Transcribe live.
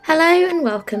Hello and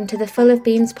welcome to the Full of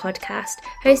Beans podcast,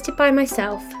 hosted by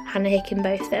myself, Hannah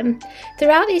Hickenbotham.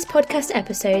 Throughout these podcast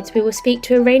episodes, we will speak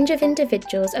to a range of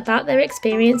individuals about their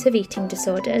experience of eating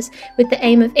disorders, with the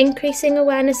aim of increasing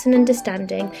awareness and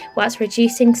understanding, whilst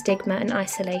reducing stigma and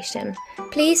isolation.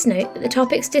 Please note that the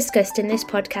topics discussed in this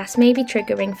podcast may be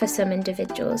triggering for some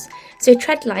individuals, so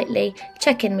tread lightly,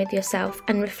 check in with yourself,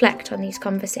 and reflect on these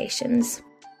conversations.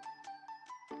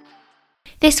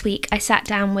 This week I sat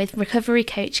down with recovery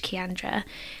coach Ciandra.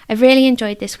 I really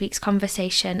enjoyed this week's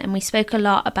conversation, and we spoke a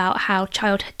lot about how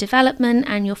childhood development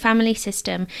and your family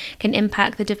system can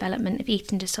impact the development of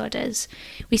eating disorders.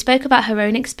 We spoke about her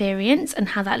own experience and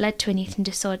how that led to an eating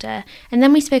disorder, and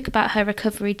then we spoke about her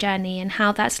recovery journey and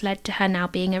how that's led to her now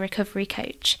being a recovery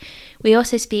coach. We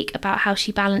also speak about how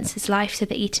she balances life so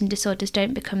that eating disorders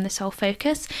don't become the sole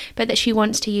focus, but that she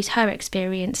wants to use her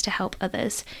experience to help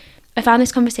others. I found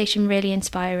this conversation really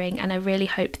inspiring, and I really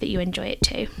hope that you enjoy it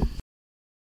too.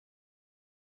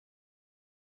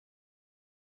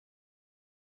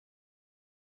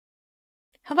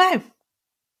 Hello.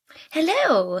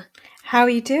 Hello. How are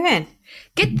you doing?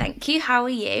 Good, thank you. How are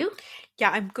you? Yeah,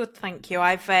 I'm good, thank you.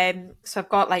 I've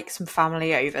got like some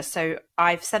family over, so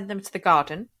I've sent them to the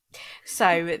garden.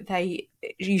 So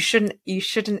you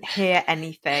shouldn't hear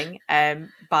anything.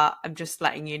 But I'm just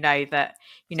letting you know that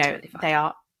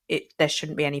totally there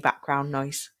shouldn't be any background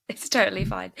noise. It's totally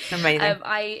fine. Amazing.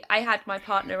 I had my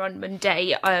partner on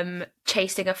Monday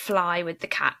chasing a fly with the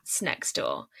cats next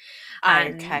door.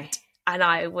 Okay. And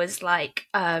I was like,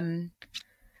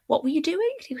 what were you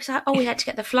doing? He was like, we had to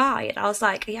get the fly. And I was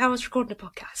like, yeah, I was recording a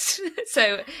podcast.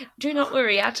 So do not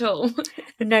worry at all.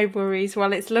 No worries.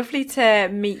 Well, it's lovely to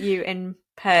meet you in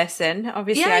person.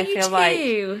 Obviously, yeah, I feel too.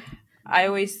 like I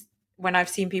always, when I've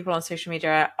seen people on social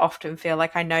media, I often feel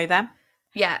like I know them.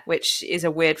 Yeah. Which is a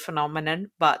weird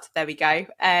phenomenon, but there we go.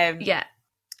 Yeah.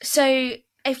 So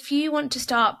if you want to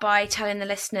start by telling the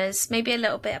listeners maybe a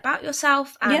little bit about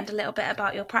yourself and a little bit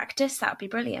about your practice, that would be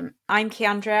brilliant. I'm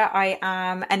Ciandra. I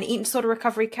am an eating disorder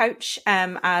recovery coach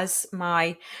as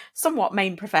my somewhat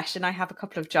main profession. I have a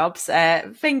couple of jobs,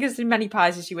 fingers in many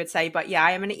pies, as you would say. But yeah,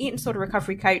 I am an eating disorder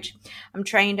recovery coach. I'm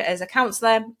trained as a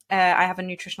counsellor. I have a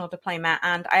nutritional diploma,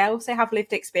 and I also have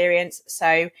lived experience.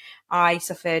 So I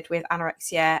suffered with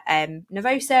anorexia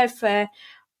nervosa for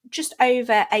just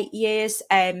over 8 years.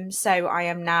 So I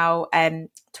am now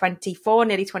 24,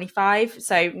 nearly 25.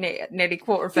 So nearly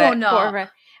quarter of it.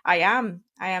 I am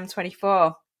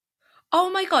 24. Oh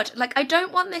my God. Like, I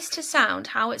don't want this to sound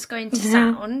how it's going to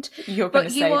sound. You're going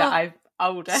to say that I'm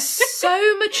older.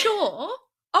 So mature.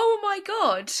 Oh my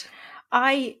God.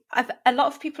 A lot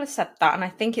of people have said that, and I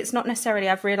think it's not necessarily,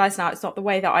 I've realised now, it's not the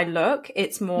way that I look,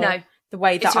 it's more the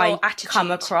way that I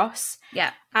come across.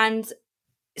 Yeah. And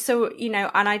so,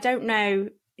 and I don't know,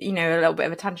 a little bit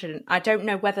of a tangent, I don't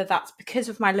know whether that's because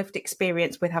of my lived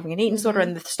experience with having an eating disorder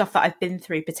and the stuff that I've been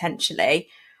through potentially,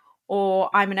 or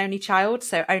I'm an only child.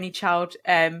 So only child,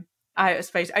 I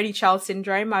suppose only child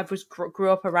syndrome. I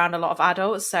grew up around a lot of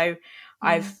adults. So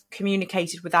I've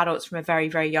communicated with adults from a very,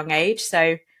 very young age.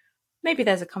 So maybe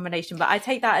there's a combination, but I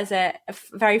take that as a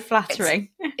very flattering.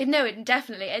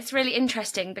 Definitely. It's really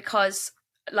interesting because,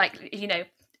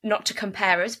 not to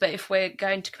compare us, but if we're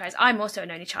going to compare us, I'm also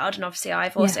an only child, and obviously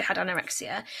I've also had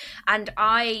anorexia. And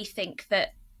I think that,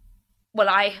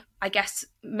 I guess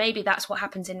maybe that's what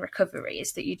happens in recovery,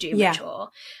 is that you do mature.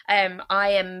 I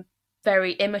am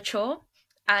very immature.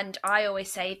 And I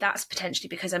always say that's potentially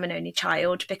because I'm an only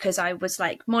child, because I was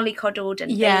like mollycoddled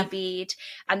and babied,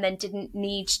 and then didn't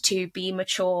need to be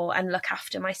mature and look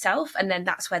after myself. And then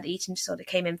that's where the eating disorder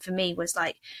came in for me, was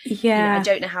like, I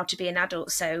don't know how to be an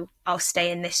adult, so I'll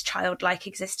stay in this childlike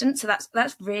existence. So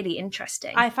that's really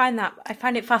interesting. I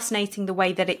find it fascinating the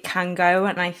way that it can go.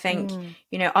 And I think,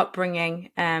 upbringing,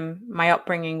 my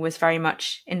upbringing was very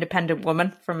much independent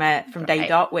woman from day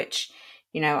dot, which,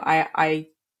 I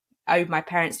owed my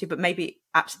parents to, but maybe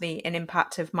actually an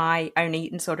impact of my own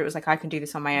eating disorder. It was like, I can do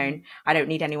this on my own. I don't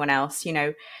need anyone else,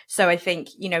 So I think,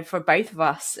 for both of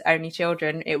us only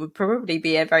children, it would probably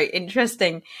be a very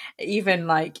interesting, even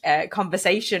like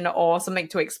conversation or something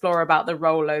to explore about the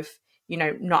role of,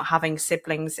 not having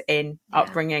siblings in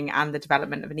upbringing and the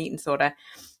development of an eating disorder.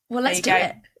 Well, let's do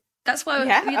it. That's why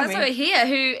we're here.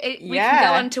 We can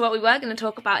go on to what we were going to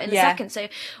talk about in a second. So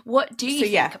what do you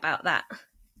think about that?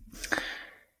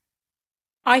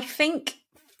 I think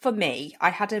for me,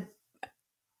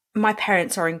 my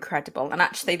parents are incredible. And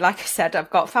actually, like I said,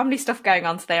 I've got family stuff going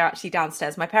on, so they're actually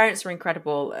downstairs. My parents are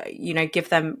incredible, give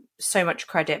them so much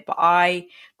credit. But I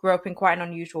grew up in quite an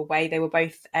unusual way. They were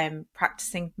both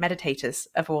practicing meditators,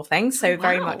 of all things. So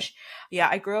very much,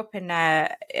 I grew up in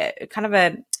kind of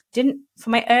a didn't, for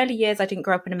my early years, I didn't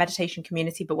grow up in a meditation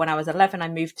community, but when I was 11, I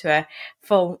moved to a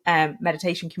full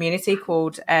meditation community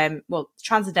called,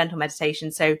 Transcendental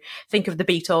Meditation. So think of the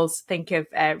Beatles, think of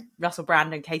Russell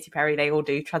Brand and Katy Perry, they all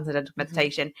do Transcendental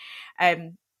Meditation.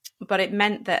 But it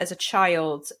meant that as a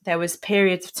child, there was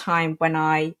periods of time when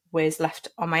I was left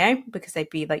on my own because they'd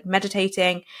be like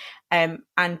meditating. And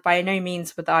by no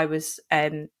means would I was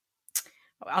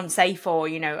unsafe or,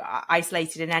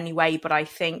 isolated in any way. But I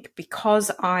think because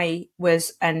I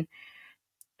was an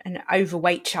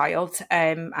overweight child,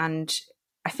 and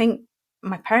I think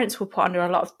my parents were put under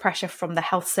a lot of pressure from the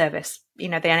health service. The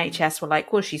NHS were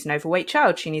like, well, she's an overweight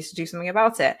child. She needs to do something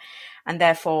about it. And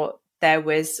therefore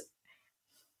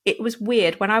it was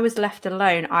weird. When I was left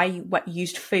alone, I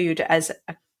used food as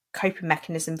a coping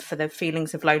mechanism for the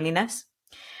feelings of loneliness.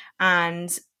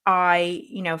 And I,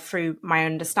 through my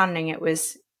understanding,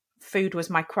 food was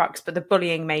my crux, but the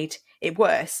bullying made it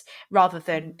worse rather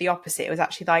than the opposite. It was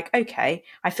actually like, okay,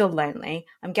 I feel lonely.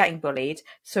 I'm getting bullied.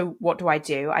 So what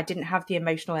do? I didn't have the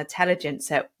emotional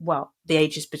intelligence at, the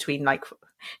ages between like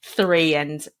 3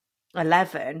 and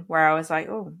 11, where I was like,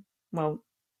 oh, well,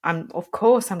 of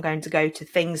course I'm going to go to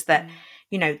things that,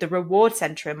 the reward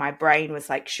center in my brain was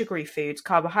like sugary foods,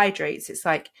 carbohydrates. It's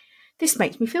like, this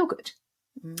makes me feel good.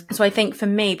 So I think for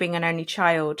me, being an only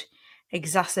child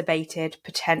exacerbated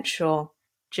potential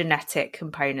genetic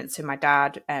components in my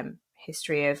dad, long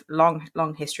history of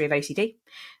OCD.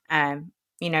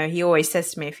 He always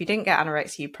says to me, if you didn't get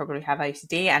anorexia, you probably have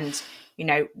OCD. And,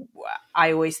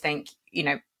 I always think,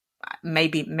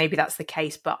 maybe that's the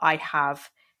case, but I have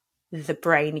the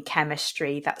brain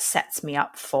chemistry that sets me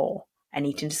up for an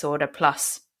eating disorder,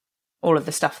 plus all of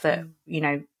the stuff that,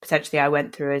 potentially I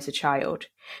went through as a child.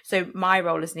 So my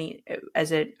role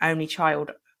as an only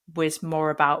child was more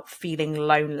about feeling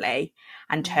lonely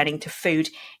and turning to food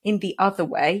in the other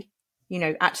way,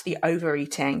 actually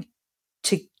overeating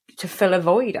to fill a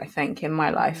void, I think, in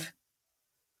my life.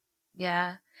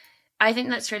 Yeah, I think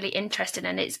that's really interesting.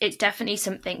 And it's definitely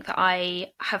something that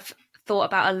I have thought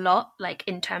about a lot, like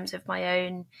in terms of my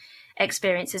own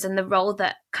experiences and the role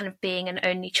that kind of being an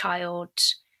only child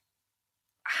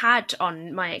had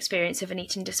on my experience of an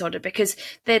eating disorder, because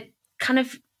the kind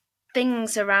of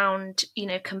things around,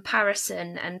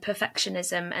 comparison and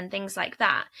perfectionism and things like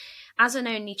that, as an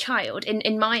only child,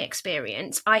 in my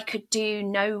experience, I could do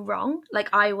no wrong. Like,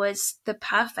 I was the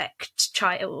perfect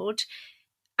child.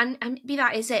 And maybe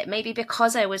that is it. Maybe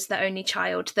because I was the only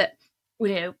child that,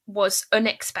 was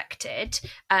unexpected,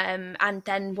 and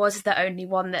then was the only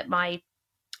one that my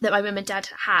mum and dad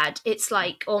had. It's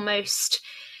like almost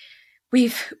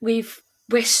we're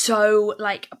so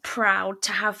like proud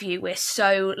to have you. We're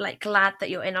so like glad that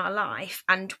you're in our life,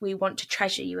 and we want to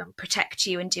treasure you and protect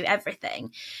you and do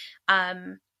everything.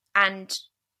 And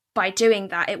by doing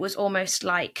that, it was almost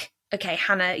like, okay,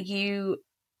 Hannah, you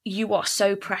are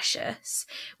so precious.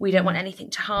 We don't want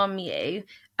anything to harm you.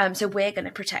 So we're going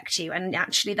to protect you. And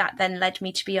actually that then led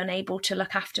me to be unable to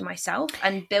look after myself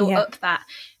and build up that,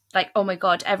 like, oh my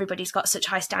God, everybody's got such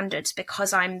high standards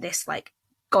because I'm this like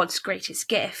God's greatest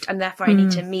gift, and therefore I need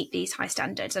to meet these high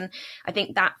standards. And I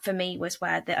think that for me was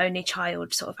where the only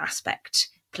child sort of aspect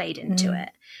played into it.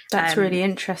 That's really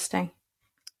interesting.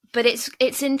 But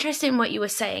it's interesting what you were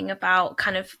saying about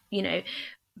kind of,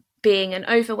 being an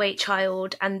overweight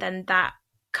child, and then that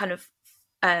kind of,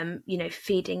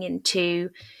 feeding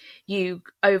into you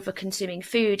over consuming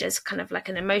food as kind of like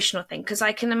an emotional thing. Because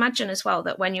I can imagine as well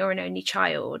that when you're an only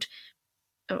child,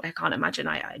 I can't imagine,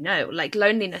 I know, like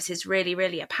loneliness is really,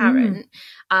 really apparent.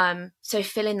 So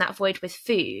filling that void with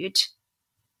food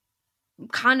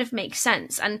kind of makes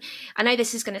sense. And I know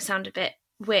this is going to sound a bit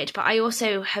weird, but I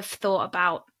also have thought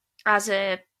about as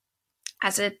a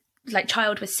like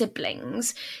child with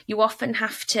siblings, you often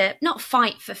have to not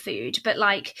fight for food, but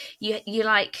like you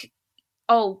like,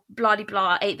 oh, blah de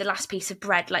blah ate the last piece of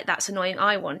bread, like that's annoying,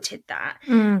 I wanted that.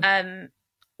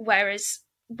 Whereas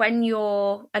when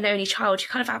you're an only child, you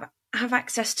kind of have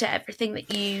access to everything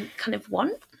that you kind of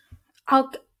want. I'll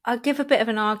give a bit of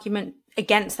an argument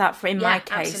against that in my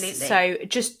case. Absolutely. So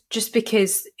just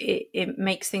because it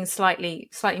makes things slightly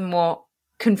more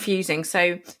confusing.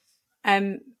 So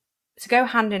to go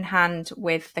hand in hand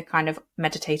with the kind of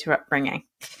meditator upbringing,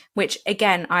 which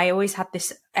again, I always had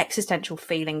this existential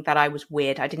feeling that I was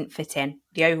weird. I didn't fit in.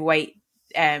 The overweight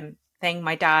thing,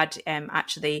 my dad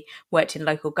actually worked in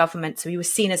local government, so he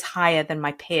was seen as higher than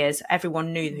my peers.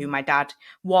 Everyone knew who my dad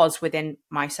was within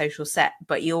my social set,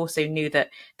 but he also knew that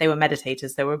they were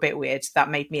meditators. They were a bit weird. So that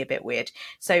made me a bit weird.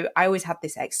 So I always had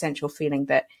this existential feeling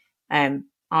that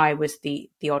I was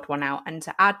the odd one out. And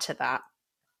to add to that,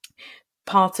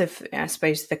 part of, I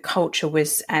suppose, the culture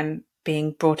was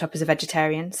being brought up as a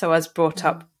vegetarian. So I was brought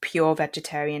up pure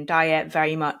vegetarian diet,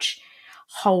 very much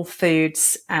whole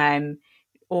foods,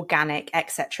 organic,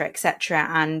 etc., etc.,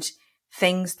 and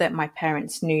things that my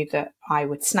parents knew that I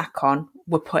would snack on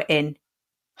were put in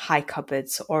high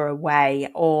cupboards or away.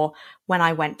 Or when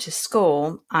I went to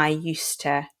school, I used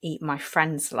to eat my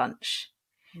friend's lunch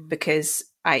because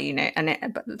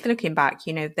but looking back,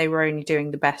 they were only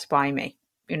doing the best by me.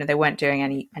 They weren't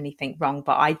doing anything wrong,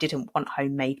 but I didn't want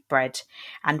homemade bread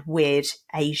and weird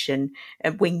Asian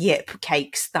wing yip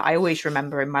cakes that I always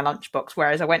remember in my lunchbox.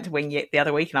 Whereas I went to wing yip the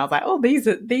other week and I was like, oh,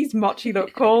 these mochi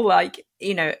look cool.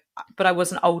 But I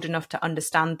wasn't old enough to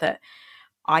understand that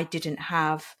I didn't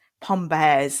have Pom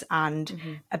Bears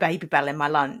and a Baby Bell in my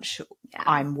lunch. Yeah.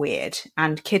 I'm weird.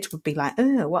 And kids would be like,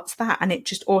 oh, what's that? And it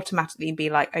just automatically be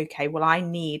like, okay, well, I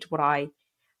need what I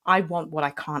want what I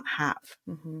can't have.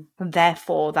 And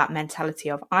therefore, that mentality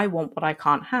of I want what I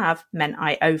can't have meant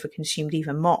I overconsumed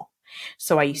even more.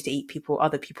 So I used to eat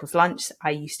other people's lunch.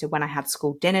 I used to, when I had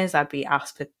school dinners, I'd be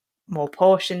asked for more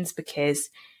portions because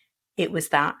it was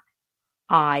that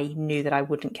I knew that I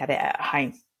wouldn't get it at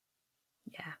home.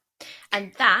 Yeah.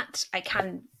 And that I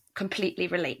can completely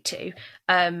relate to.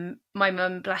 My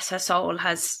mum, bless her soul,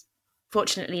 has,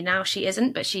 fortunately now she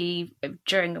isn't, but she,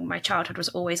 during my childhood, was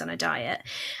always on a diet.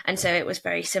 And so it was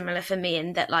very similar for me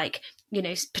in that,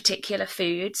 particular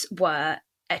foods were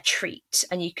a treat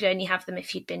and you could only have them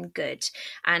if you'd been good.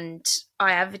 And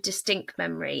I have a distinct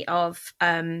memory of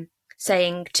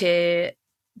saying to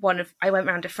I went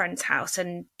round a friend's house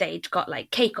and they'd got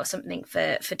cake or something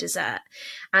for dessert.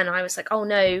 And I was like, oh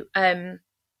no,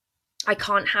 I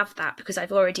can't have that because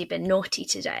I've already been naughty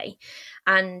today.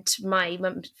 And my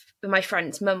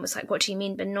friend's mum was like, what do you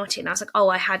mean been naughty? And I was like, oh,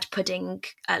 I had pudding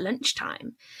at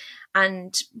lunchtime.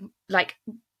 And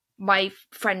my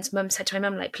friend's mum said to my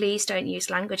mum, please don't use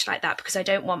language like that because I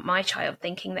don't want my child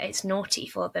thinking that it's naughty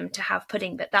for them to have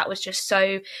pudding. But that was just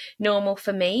so normal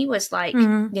for me, was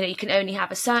you can only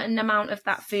have a certain amount of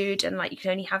that food and you can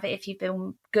only have it if you've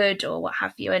been good or what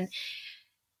have you. And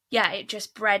yeah, it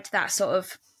just bred that sort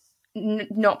of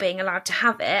not being allowed to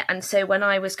have it. And so when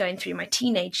I was going through my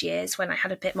teenage years, when I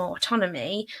had a bit more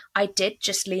autonomy, I did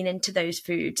just lean into those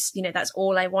foods. That's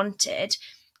all I wanted.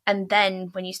 And then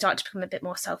when you start to become a bit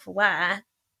more self-aware,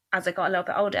 as I got a little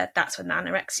bit older, that's when the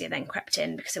anorexia then crept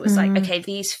in, because it was okay,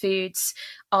 these foods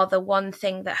are the one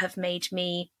thing that have made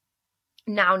me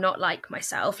now not like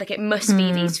myself. It must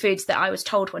be these foods that I was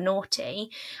told were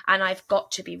naughty and I've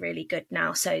got to be really good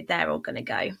now. So they're all going to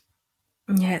go.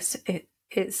 Yes,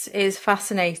 it's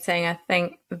fascinating. I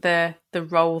think the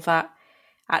role that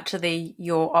actually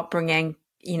your upbringing,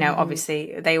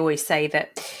 obviously they always say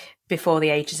that before the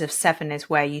ages of 7 is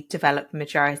where you develop the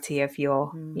majority of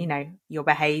your, your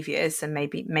behaviours. And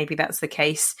maybe that's the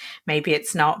case. Maybe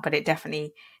it's not, but it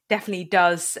definitely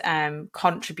does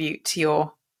contribute to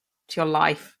your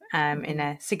life in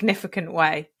a significant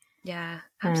way. Yeah,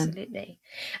 absolutely.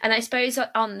 And I suppose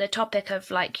on the topic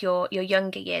of your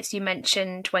younger years, you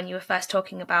mentioned when you were first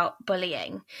talking about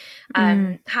bullying.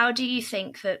 How do you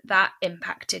think that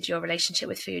impacted your relationship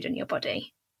with food and your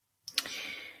body?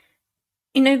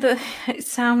 It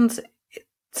sounds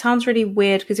really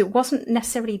weird because it wasn't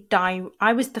necessarily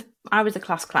I was the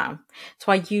class clown,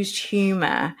 so I used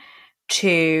humour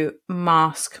to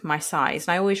mask my size.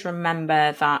 And I always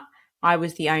remember that I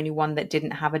was the only one that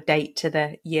didn't have a date to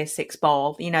the year 6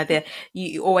 ball.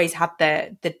 You always had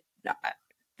the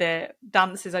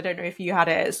dances. I don't know if you had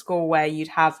it at school where you'd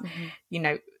have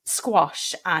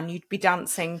squash and you'd be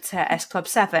dancing to S Club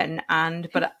 7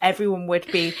 but everyone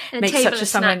would be make such a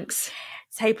song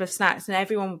table of snacks, and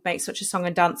everyone would make such a song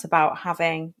and dance about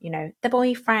having the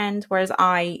boyfriend, whereas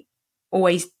I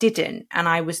always didn't. And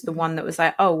I was the one that was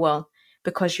like, oh well,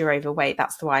 because you're overweight,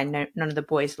 that's why none of the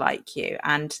boys like you.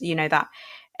 And that,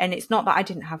 and it's not that I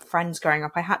didn't have friends growing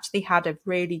up. I actually had a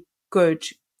really good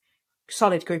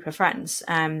solid group of friends.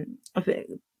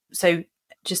 So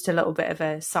just a little bit of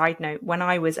a side note, when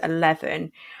I was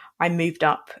 11 I moved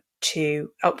up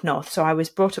north. So I was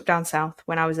brought up down south.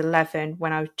 When I was 11,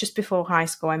 when I was just before high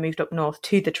school, I moved up north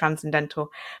to the Transcendental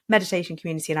Meditation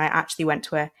Community, and I actually went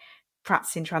to a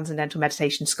practicing Transcendental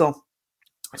Meditation school.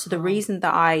 So the reason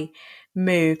that I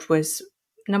moved was,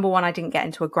 number one, I didn't get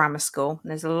into a grammar school.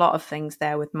 There's a lot of things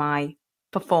there with my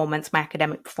performance, my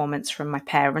academic performance from my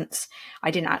parents.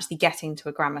 I didn't actually get into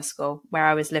a grammar school where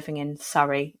I was living in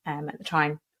Surrey at the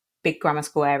time, big grammar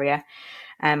school area.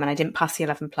 And I didn't pass the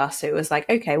 11 plus. So it was like,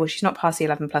 okay, well, she's not passed the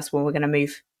 11 plus. Well, we're going to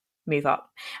move up.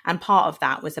 And part of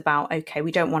that was about, okay,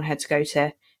 we don't want her to go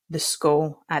to the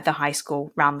school, the high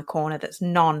school round the corner that's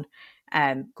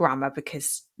grammar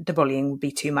because the bullying would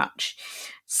be too much.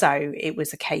 So it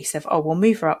was a case of, we'll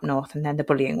move her up north and then the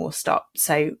bullying will stop.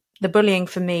 So the bullying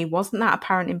for me wasn't that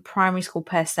apparent in primary school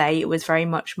per se. It was very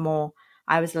much more,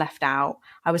 I was left out.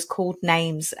 I was called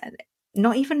names,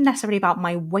 not even necessarily about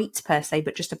my weight per se,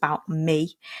 but just about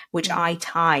me, which I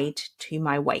tied to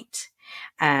my weight.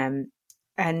 And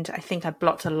I think I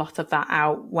blocked a lot of that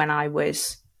out when I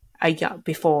was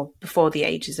before the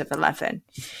ages of 11.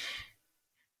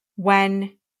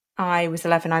 When I was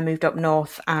 11, I moved up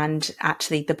north, and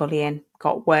actually the bullying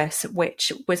got worse,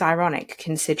 which was ironic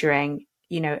considering,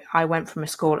 I went from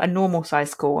a normal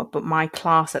size school, but my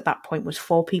class at that point was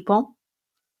 4 people.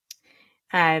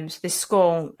 So this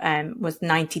school was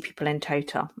 90 people in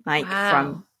total.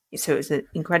 Wow. So it was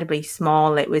incredibly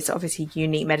small. It was obviously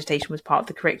unique. Meditation was part of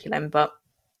the curriculum, but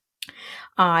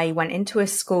I went into a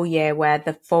school year where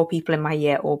the 4 people in my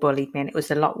year all bullied me, and it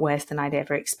was a lot worse than I'd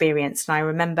ever experienced. And I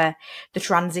remember the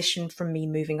transition from me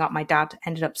moving up. My dad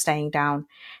ended up staying down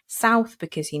south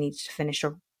because he needed to finish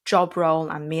a job role,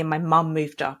 and me and my mum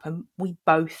moved up, and we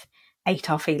both ate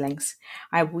our feelings.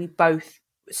 We both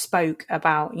spoke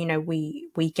about,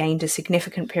 we gained a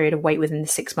significant period of weight within the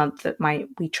 6 months that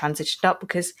we transitioned up,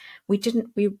 because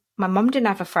my mum didn't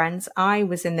have friends. I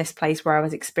was in this place where I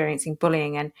was experiencing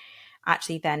bullying, and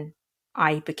actually then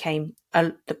I became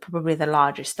probably the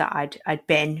largest that I'd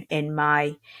been in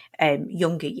my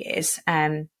younger years,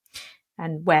 and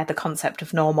where the concept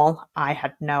of normal,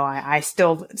 I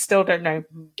still don't know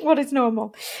what is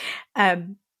normal.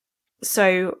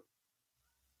 So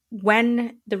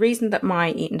when the reason that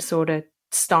my eating disorder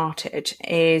started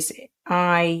is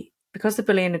because the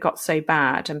bullying had got so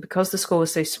bad and because the school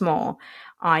was so small,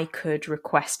 I could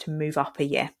request to move up a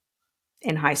year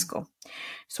in high school.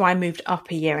 So I moved up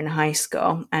a year in high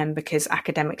school, because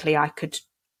academically I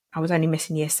was only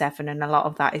missing year 7, and a lot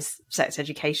of that is sex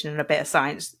education and a bit of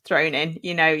science thrown in.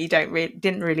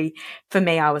 Didn't really, for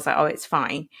me, I was like, it's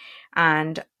fine.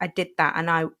 And I did that, and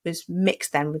I was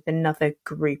mixed then with another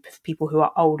group of people who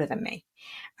are older than me.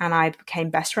 And I became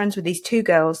best friends with these 2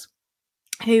 girls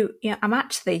who I'm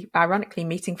actually ironically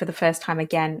meeting for the first time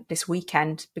again this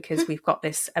weekend, because we've got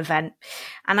this event.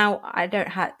 And now I don't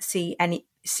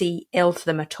see ill to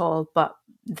them at all, but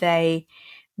they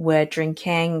were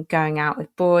drinking, going out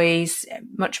with boys,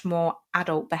 much more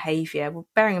adult behaviour. Well,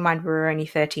 bearing in mind we were only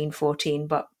 13, 14,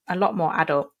 but a lot more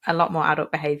adult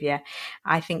behaviour.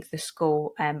 I think the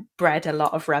school bred a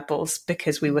lot of rebels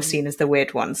because we were seen as the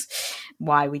weird ones,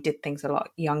 why we did things a lot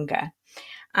younger.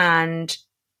 And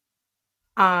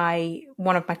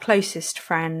one of my closest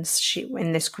friends,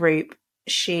 in this group,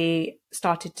 she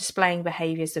started displaying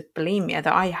behaviours of bulimia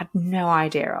that I had no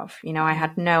idea of. I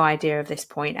had no idea of this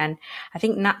point. And I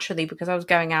think naturally, because I was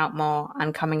going out more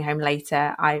and coming home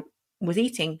later, I was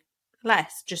eating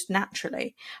less, just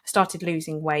naturally. I started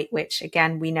losing weight, which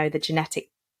again, we know the genetic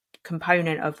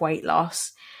component of weight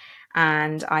loss.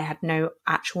 And I had no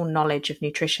actual knowledge of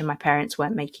nutrition. My parents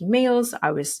weren't making meals.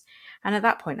 And at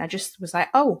that point, I just was like,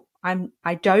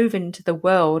 I dove into the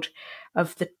world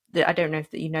of the I don't know if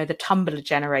the Tumblr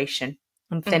generation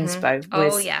on Thinspo.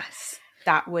 Oh yes,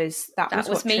 that was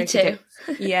what me too.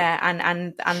 Yeah,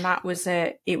 and that was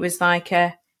it was like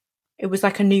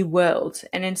a new world,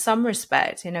 and in some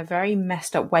respect, in a very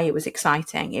messed up way, it was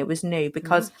exciting. It was new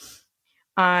because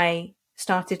I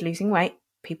started losing weight.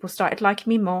 People started liking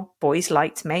me more. Boys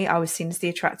liked me. I was seen as the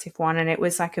attractive one, and it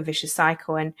was like a vicious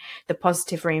cycle. And the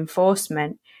positive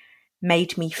reinforcement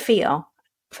made me feel,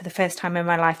 for the first time in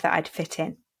my life, that I'd fit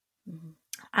in.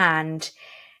 And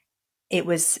it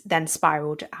was then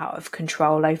spiraled out of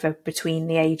control over between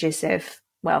the ages of,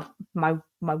 my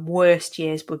worst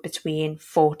years were between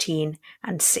 14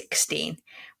 and 16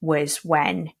 was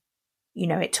when,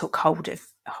 it took hold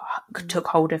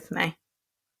of me.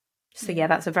 So yeah,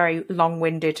 that's a very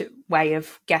long-winded way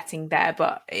of getting there,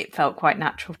 but it felt quite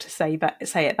natural to say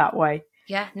it that way.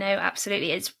 Yeah, no,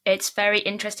 absolutely. It's very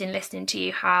interesting listening to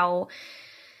you how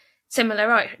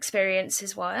similar our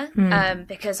experiences were,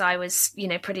 because I was,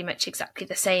 pretty much exactly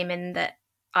the same, in that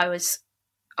I was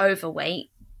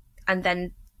overweight and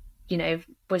then,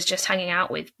 was just hanging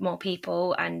out with more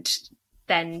people, and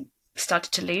then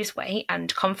started to lose weight,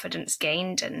 and confidence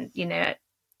gained, and,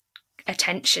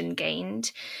 attention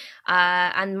gained.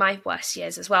 And my worst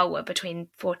years as well were between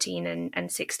 14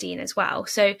 and 16 as well.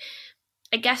 So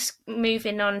I guess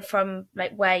moving on from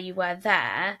like where you were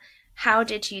there, how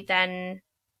did you then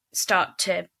start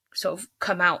to sort of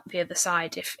come out the other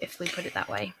side, if we put it that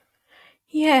way?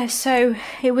 Yeah, so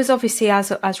it was obviously,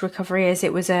 as recovery is,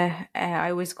 it was I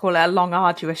always call it a long,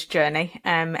 arduous journey.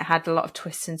 It had a lot of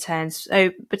twists and turns.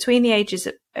 So between the ages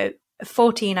of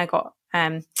 14, I got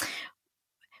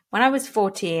when I was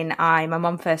 14, my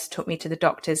mum first took me to the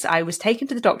doctors. I was taken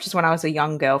to the doctors when I was a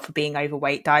young girl for being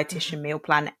overweight, dietitian, meal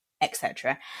plan,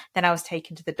 etc. Then I was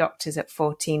taken to the doctors at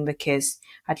 14 because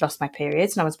I'd lost my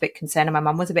periods and I was a bit concerned and my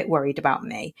mum was a bit worried about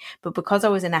me. But because I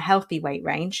was in a healthy weight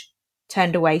range,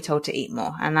 turned away, told to eat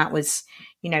more. And that was,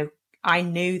 I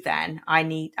knew then I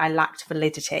lacked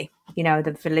validity,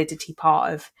 the validity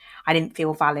part of, I didn't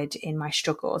feel valid in my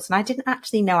struggles. And I didn't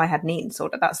actually know I had an eating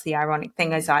disorder. That's the ironic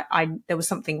thing, is there was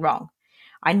something wrong.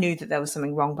 I knew that there was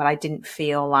something wrong, but I didn't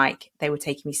feel like they were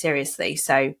taking me seriously.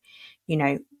 So,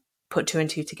 put two and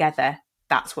two together,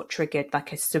 that's what triggered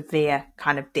like a severe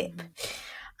kind of dip.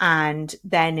 And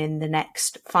then in the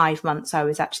next 5 months, I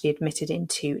was actually admitted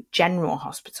into general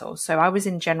hospital. So I was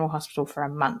in general hospital for a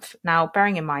month. Now,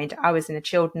 bearing in mind, I was in a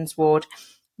children's ward.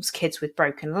 It was kids with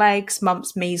broken legs,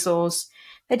 mumps, measles.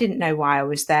 They didn't know why I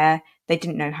was there. They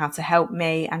didn't know how to help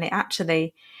me. And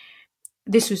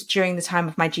this was during the time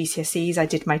of my GCSEs. I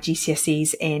did my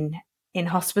GCSEs in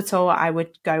hospital. I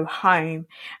would go home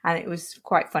and it was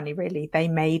quite funny, really. They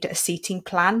made a seating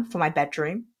plan for my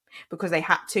bedroom, because they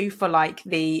had to, for like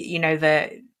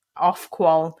the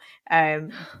off-qual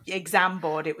exam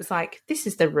board. It was like, this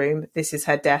is the room, this is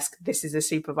her desk, this is a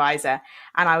supervisor.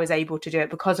 And I was able to do it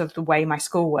because of the way my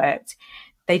school worked.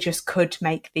 They just could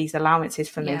make these allowances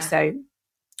for me. So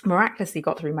miraculously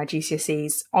got through my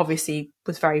GCSEs, obviously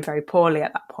was very, very poorly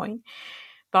at that point.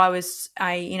 But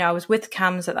I was with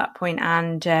CAMS at that point,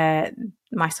 and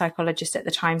my psychologist at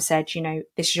the time said,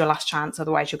 this is your last chance,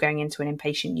 otherwise you're going into an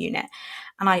inpatient unit.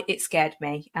 And it scared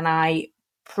me. And I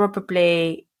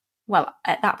probably,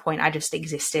 at that point, I just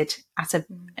existed at a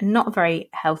not a very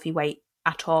healthy weight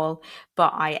at all,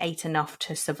 but I ate enough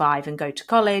to survive and go to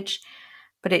college.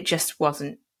 But it just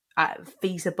wasn't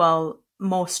feasible.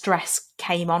 More stress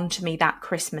came onto me that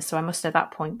Christmas. So I must at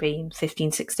that point be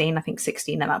 15, 16, I think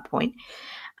 16 at that point.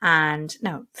 And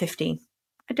no, 15.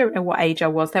 I don't know what age I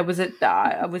was. I was at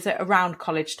around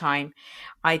college time.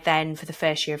 I then, for the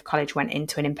first year of college, went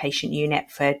into an inpatient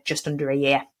unit for just under a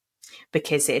year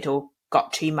because it all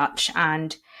got too much.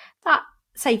 And that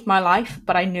saved my life,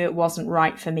 but I knew it wasn't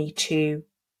right for me to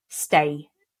stay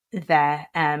there.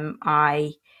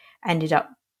 I ended up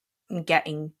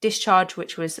getting discharged,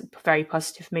 which was a very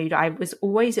positive mood. I was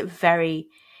always very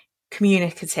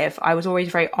communicative. I was always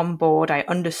very on board. I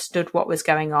understood what was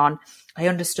going on. I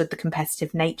understood the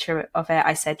competitive nature of it.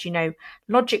 I said,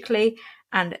 logically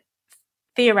and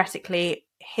theoretically,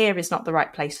 here is not the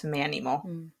right place for me anymore.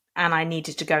 And I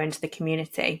needed to go into the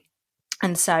community.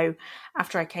 And so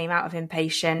after I came out of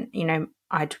inpatient,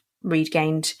 I'd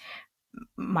regained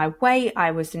my weight.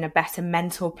 I was in a better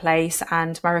mental place,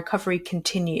 and my recovery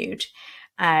continued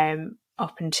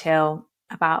up until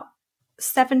about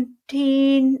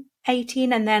 17,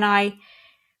 18. And then I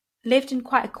lived in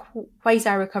quite a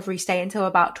quasi-recovery state until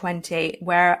about 20,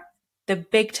 where the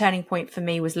big turning point for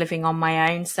me was living on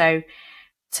my own. So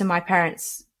to my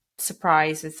parents'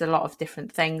 surprise, there's a lot of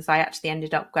different things. I actually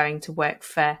ended up going to work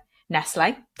for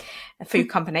Nestle, a food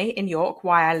company in York,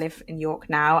 why I live in York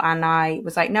now. And I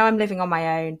was like, no, I'm living on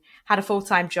my own. Had a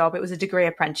full-time job. It was a degree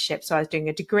apprenticeship. So I was doing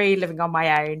a degree, living on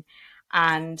my own.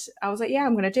 And I was like, yeah,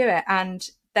 I'm going to do it. And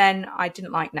then I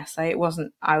didn't like Nestle.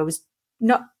 I was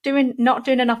not doing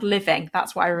enough living.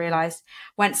 That's what I realized.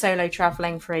 Went solo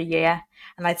traveling for a year.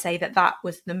 And I'd say that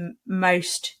was the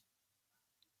most,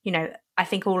 I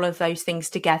think all of those things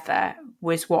together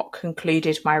was what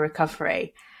concluded my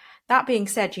recovery. That being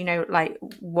said, like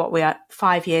what we are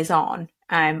 5 years on,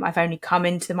 I've only come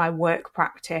into my work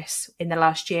practice in the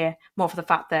last year, more for the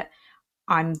fact that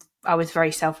I was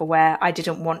very self-aware. I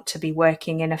didn't want to be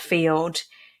working in a field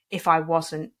if I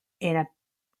wasn't in a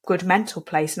good mental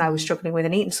place and I was struggling with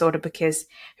an eating disorder, because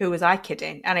who was I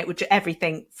kidding? And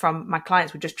everything from my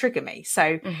clients would just trigger me.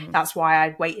 So that's why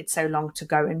I waited so long to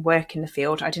go and work in the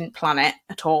field. I didn't plan it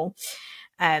at all.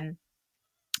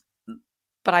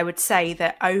 But I would say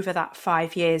that over that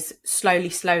 5 years,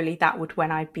 slowly, that would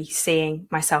when I'd be seeing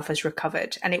myself as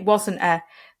recovered. And it wasn't a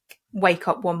wake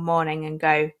up one morning and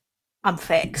go, I'm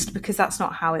fixed, because that's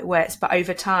not how it works. But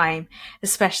over time,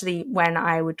 especially when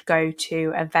I would go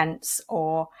to events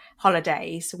or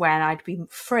holidays when I'd be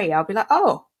free, I'll be like,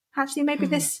 oh, actually, maybe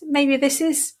this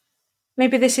is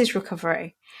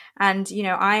recovery. And,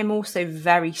 I'm also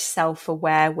very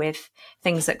self-aware with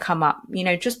things that come up,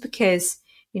 just because,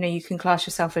 you can class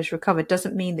yourself as recovered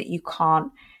doesn't mean that you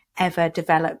can't ever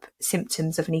develop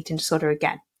symptoms of an eating disorder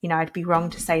again. I'd be wrong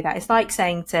to say that. It's like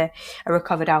saying to a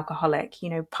recovered alcoholic,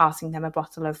 passing them a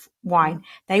bottle of wine.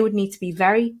 They would need to be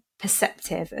very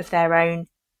perceptive of their own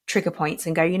trigger points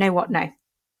and go, you know what? No,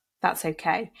 that's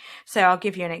okay. So I'll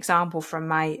give you an example from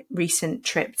my recent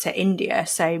trip to India.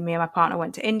 So me and my partner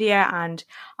went to India and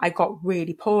I got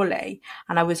really poorly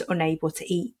and I was unable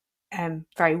to eat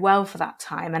very well for that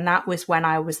time. And that was when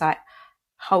I was like,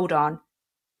 hold on,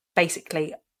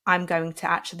 basically, I'm going to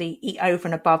actually eat over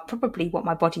and above probably what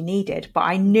my body needed. But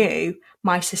I knew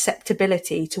my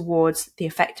susceptibility towards the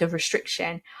effect of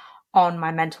restriction on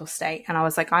my mental state. And I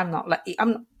was like, I'm not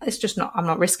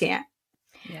risking it.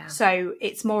 Yeah. So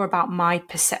it's more about my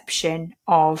perception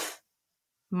of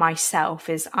myself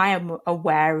is I am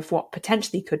aware of what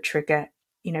potentially could trigger,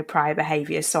 prior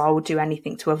behaviors. So I will do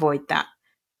anything to avoid that.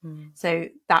 So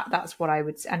that's what I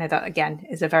know that again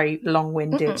is a very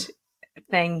long-winded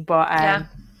thing, but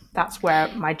that's where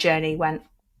my journey went.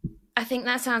 I think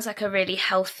that sounds like a really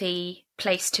healthy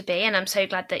place to be. And I'm so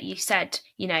glad that you said,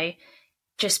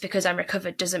 just because I'm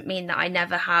recovered doesn't mean that I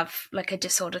never have like a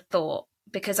disordered thought.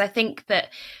 Because I think that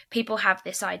people have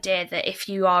this idea that if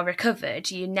you are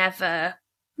recovered, you never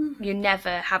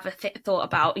have a thought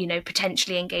about,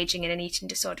 potentially engaging in an eating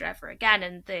disorder ever again.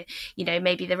 And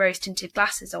maybe the rose tinted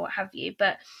glasses or what have you.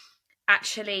 But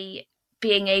actually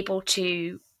being able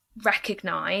to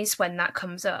recognize when that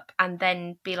comes up and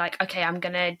then be like, okay, I'm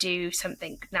going to do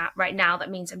something right now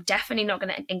that means I'm definitely not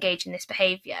going to engage in this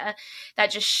behavior,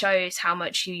 that just shows how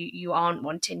much you aren't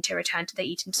wanting to return to the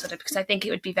eating disorder. Because I think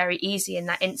it would be very easy in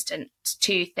that instant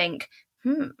to think,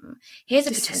 here's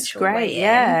a potential way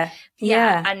in.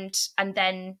 Yeah. And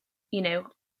then,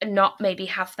 not maybe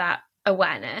have that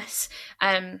awareness.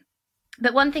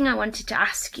 But one thing I wanted to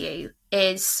ask you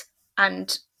is,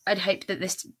 and I'd hope that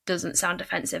this doesn't sound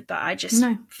offensive, but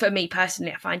for me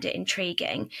personally, I find it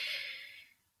intriguing.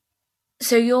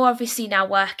 So you're obviously now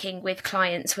working with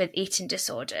clients with eating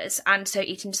disorders, and so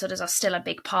eating disorders are still a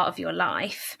big part of your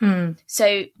life.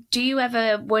 So do you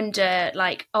ever wonder,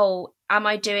 like, oh, am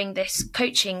I doing this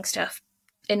coaching stuff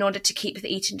in order to keep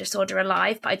the eating disorder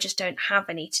alive, but I just don't have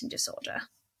an eating disorder?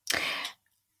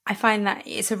 I find that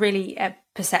it's a really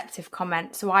perceptive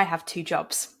comment. So I have 2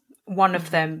 jobs. One of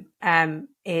them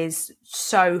is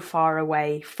so far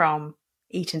away from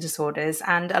eating disorders.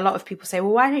 And a lot of people say,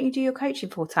 well, why don't you do your coaching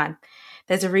full time?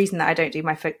 There's a reason that I don't do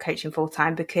my coaching full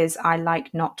time, because I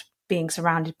like not being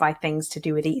surrounded by things to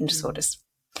do with eating disorders.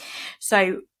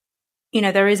 So,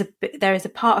 there is a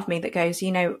part of me that goes,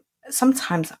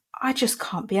 sometimes I just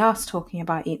can't be asked talking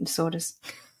about eating disorders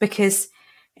because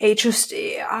I just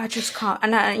can't.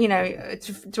 And,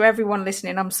 to everyone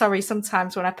listening, I'm sorry.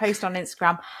 Sometimes when I post on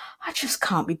Instagram, I just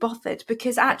can't be bothered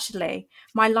because actually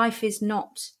my life is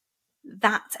not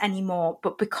that anymore.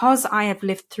 But because I have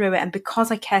lived through it and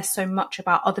because I care so much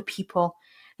about other people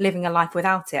living a life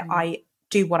without it, I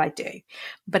do what I do.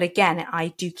 But again, I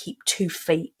do keep 2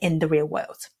 feet in the real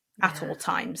world at all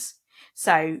times.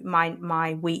 So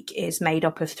my week is made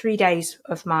up of 3 days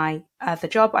of my other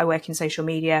job. I work in social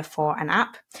media for an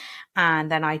app.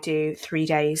 And then I do 3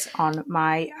 days on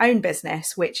my own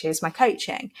business, which is my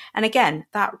coaching. And again,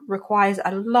 that requires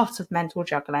a lot of mental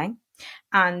juggling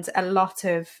and a lot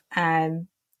of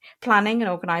planning and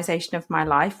organization of my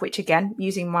life, which again,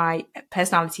 using my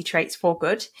personality traits for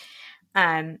good.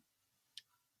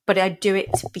 But I do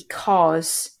it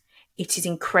because it is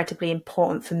incredibly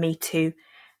important for me to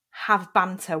have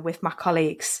banter with my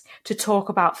colleagues, to talk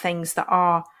about things that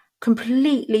are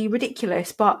completely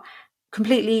ridiculous, but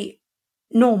completely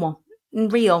normal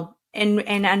and real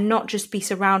and not just be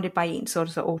surrounded by eating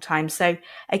disorders at all times. So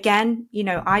again,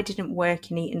 I didn't work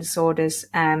in eating disorders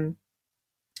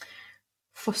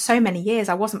for so many years.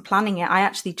 I wasn't planning it. I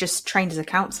actually just trained as a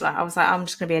counsellor. I was like, I'm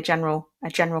just going to be a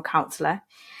general counsellor.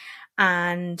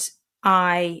 And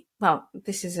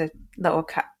this is a little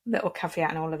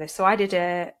caveat in all of this. So I did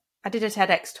a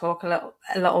TEDx talk a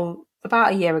little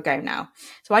about a year ago now.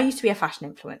 So I used to be a fashion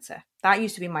influencer. That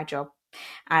used to be my job.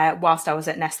 Whilst I was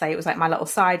at Nestle, it was like my little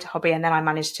side hobby. And then I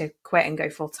managed to quit and go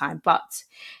full time. But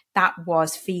that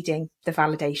was feeding the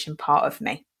validation part of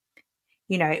me.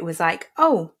 It was like,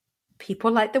 oh,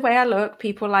 people like the way I look,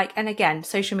 and again,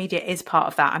 social media is part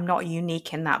of that. I'm not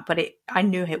unique in that, but I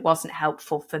knew it wasn't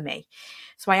helpful for me.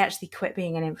 So I actually quit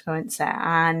being an influencer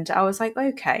and I was like,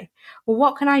 okay, well,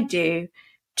 what can I do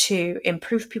to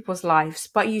improve people's lives,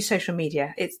 but use social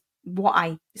media? It's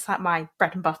like my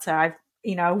bread and butter.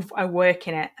 I work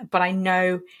in it, but I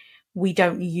know we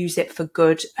don't use it for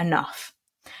good enough.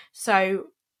 So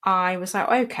I was like,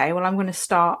 okay, well, I'm going to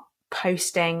start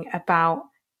posting about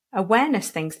awareness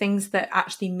things that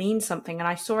actually mean something. And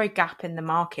I saw a gap in the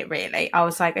market, really. I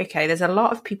was like, okay, there's a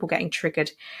lot of people getting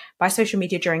triggered by social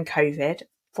media during COVID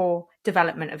for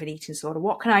development of an eating disorder.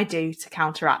 What can I do to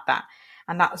counteract that?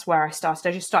 And that was where I started.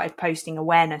 I just started posting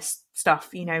awareness stuff,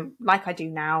 you know, like I do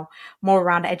now, more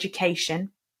around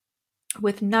education,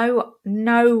 with no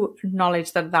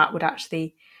knowledge that that would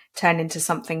actually turn into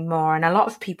something more. And a lot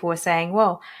of people were saying,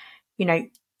 well, you know,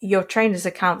 you're trained as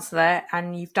a counsellor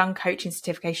and you've done coaching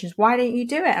certifications. Why don't you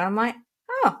do it? And I'm like,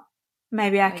 oh,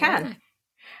 maybe I can.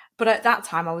 But at that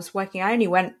time I was working. I've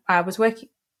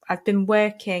been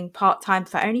working part-time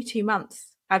for only 2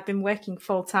 months. I've been working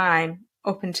full-time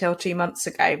up until 2 months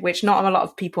ago, which not a lot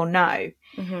of people know.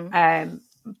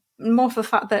 More for the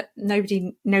fact that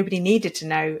nobody needed to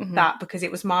know that, because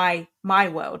it was my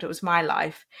world, it was my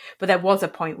life. But there was a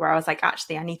point where I was like,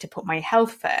 actually, I need to put my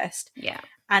health first,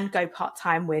 and go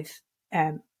part-time with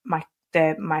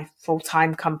my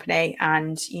full-time company,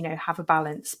 and, you know, have a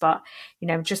balance. But, you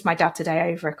know, just my dad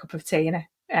today over a cup of tea and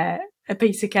a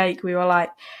piece of cake, we were like,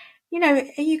 you know,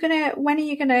 when are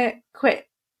you gonna quit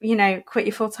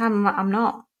your full-time? I'm like, I'm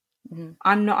not.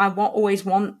 I'm not. Always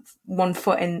want one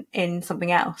foot in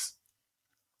something else.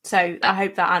 So I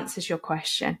hope that answers your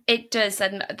question. It does.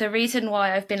 And the reason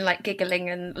why I've been like giggling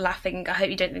and laughing, I hope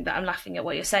you don't think that I'm laughing at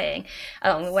what you're saying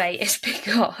along the way, is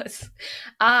because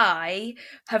I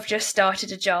have just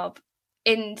started a job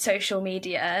in social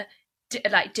media,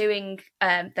 like doing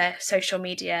their social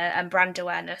media and brand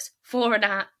awareness for an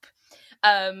app.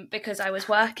 Because I was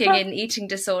working in eating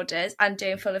disorders and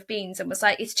doing Full of Beans, and was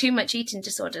like, it's too much eating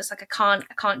disorders, like I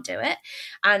can't do it.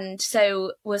 And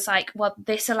so was like, well,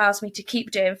 this allows me to keep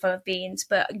doing Full of Beans,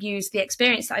 but use the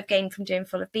experience that I've gained from doing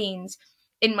Full of Beans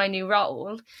in my new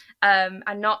role. I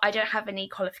don't have any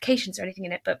qualifications or anything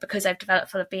in it, but because I've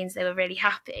developed Full of Beans, they were really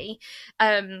happy.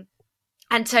 And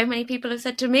so many people have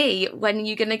said to me, when are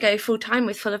you going to go full time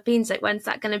with Full of Beans? Like, when's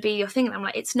that going to be your thing? And I'm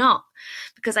like, it's not,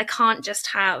 because I can't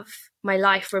just have my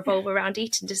life revolve around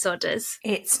eating disorders.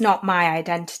 It's not my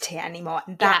identity anymore.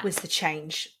 And that was the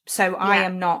change. So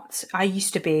I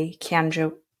used to be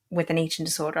Ciandra with an eating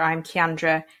disorder. I'm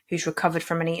Ciandra who's recovered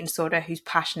from an eating disorder, who's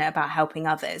passionate about helping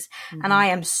others. And I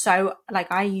am so,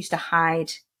 like, I used to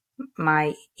hide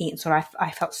my eating disorder.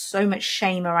 I felt so much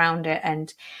shame around it.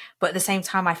 But at the same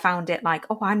time, I found it like,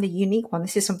 oh, I'm the unique one.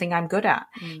 This is something I'm good at.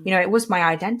 You know, it was my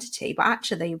identity. But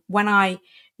actually, when I,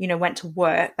 you know, went to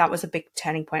work, that was a big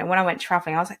turning point. And when I went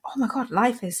traveling, I was like, oh my God,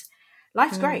 life's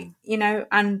great, you know.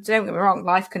 And don't get me wrong,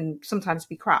 life can sometimes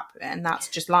be crap, and that's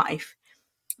just life.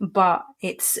 But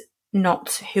it's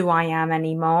not who I am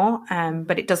anymore.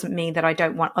 But it doesn't mean that I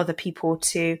don't want other people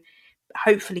to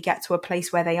hopefully get to a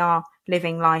place where they are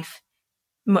living life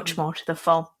much more to the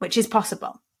full, which is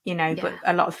possible, you know. But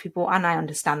a lot of people, and I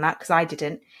understand that, because I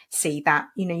didn't see that,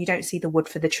 you know, you don't see the wood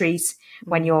for the trees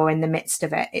when you're in the midst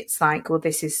of it. It's like, well,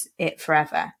 this is it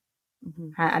forever.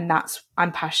 And that's,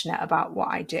 I'm passionate about what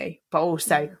I do, but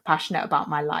also passionate about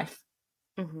my life.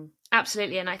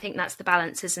 Absolutely. And I think that's the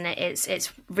balance, isn't it?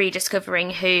 It's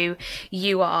rediscovering who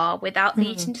you are without the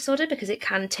eating disorder, because it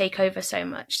can take over so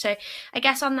much. So I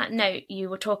guess on that note, you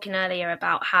were talking earlier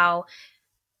about how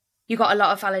you got a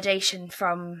lot of validation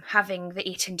from having the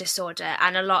eating disorder,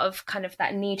 and a lot of kind of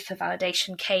that need for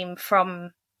validation came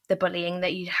from the bullying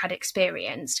that you had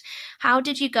experienced. How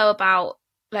did you go about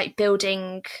like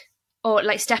building, or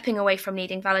like stepping away from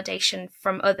needing validation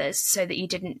from others so that you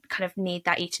didn't kind of need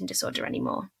that eating disorder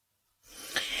anymore?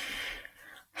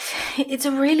 It's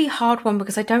a really hard one,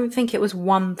 because I don't think it was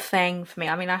one thing for me.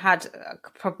 I mean, I had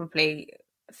probably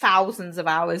thousands of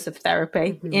hours of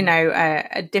therapy, you know,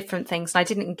 different things. And I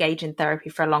didn't engage in therapy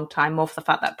for a long time, more for the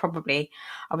fact that probably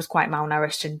I was quite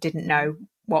malnourished and didn't know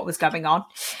what was going on.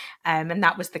 And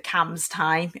that was the CAMS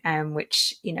time,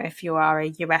 which, you know, if you are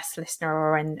a US listener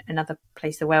or in another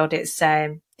place of the world, it's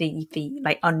the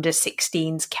like under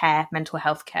 16s care, mental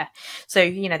health care. So,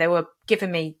 you know, they were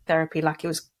giving me therapy like it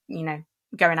was, you know,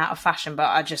 going out of fashion, but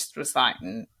I just was like,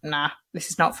 nah, this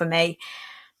is not for me.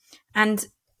 And,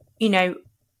 you know,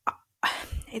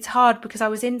 it's hard because I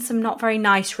was in some not very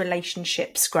nice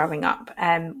relationships growing up,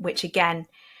 which again,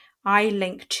 I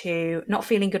link to not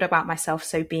feeling good about myself.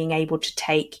 So being able to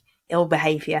take ill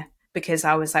behavior, because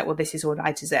I was like, well, this is all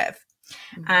I deserve.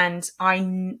 And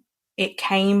it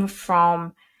came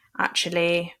from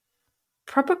actually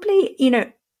probably, you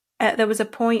know, there was a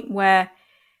point where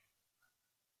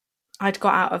I'd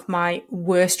got out of my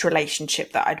worst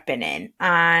relationship that I'd been in,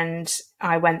 and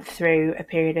I went through a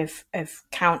period of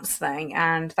counselling,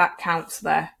 and that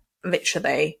counsellor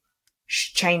literally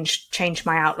changed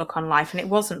my outlook on life. And it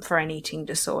wasn't for an eating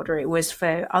disorder, it was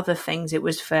for other things. It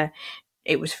was for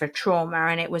trauma,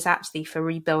 and it was actually for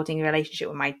rebuilding a relationship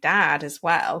with my dad as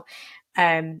well.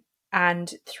 And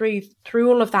through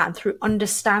all of that, and through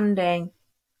understanding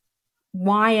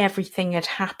why everything had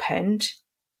happened,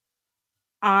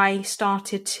 I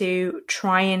started to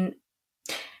try and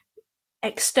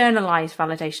externalize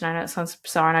validation. I know it sounds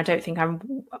bizarre, and I don't think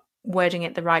I'm wording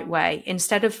it the right way.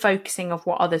 Instead of focusing on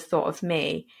what others thought of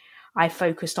me, I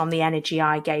focused on the energy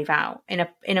I gave out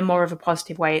in a more of a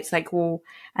positive way. It's like, well,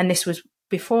 and this was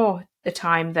before the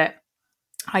time that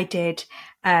I did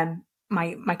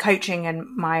my coaching and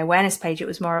my awareness page. It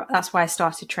was more, that's why I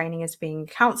started training as being a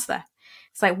counselor.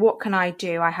 It's like, what can I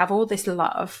do? I have all this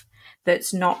love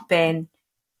that's not been,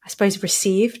 I suppose,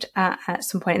 received at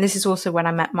some point. And this is also when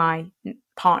I met my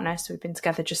partner. So we've been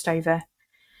together just over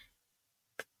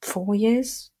 4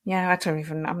 years. Yeah, I don't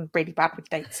even, I'm really bad with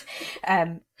dates.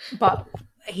 But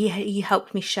he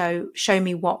helped me show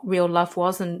me what real love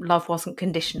was, and love wasn't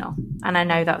conditional. And I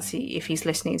know that's, if he's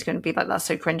listening, he's going to be like, that's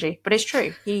so cringy, but it's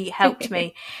true. He helped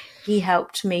me. He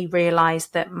helped me realize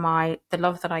that the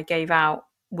love that I gave out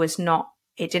was not,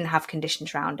 it didn't have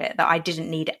conditions around it, that I didn't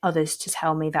need others to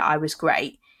tell me that I was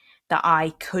great, that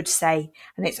I could say,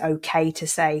 and it's okay to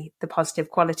say the positive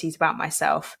qualities about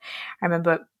myself. I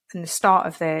remember in the start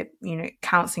of the,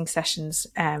 counseling sessions,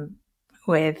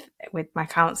 with my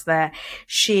counselor,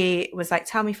 she was like,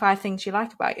 tell me 5 things you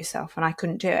like about yourself. And I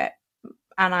couldn't do it.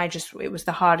 And it was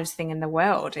the hardest thing in the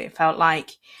world. It felt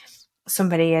like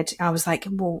I was like,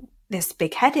 well, this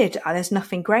big headed, there's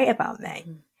nothing great about me.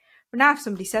 But now if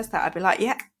somebody says that, I'd be like,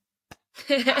 yeah,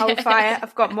 hold fire.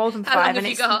 I've got more than 5. How long have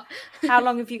you got? How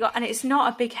long have you got? And it's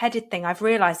not a big headed thing. I've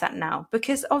realized that now,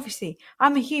 because obviously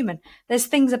I'm a human. There's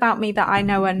things about me that I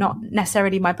know are not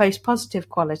necessarily my most positive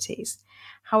qualities.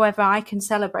 However, I can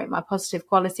celebrate my positive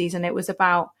qualities. And it was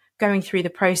about going through the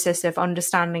process of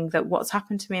understanding that what's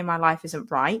happened to me in my life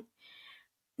isn't right.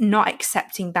 Not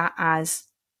accepting that as,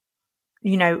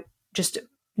 just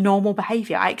normal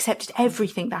behavior. I accepted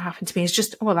everything that happened to me as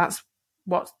just, oh, that's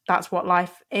what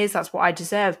life is. That's what I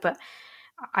deserve. But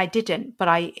I didn't, but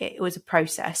it was a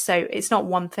process. So it's not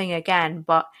one thing again,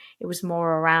 but it was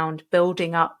more around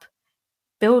building up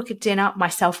my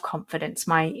self-confidence,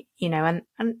 and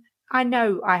I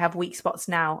know I have weak spots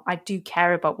now. I do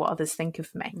care about what others think of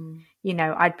me.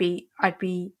 I'd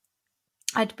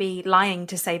be lying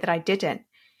to say that I didn't.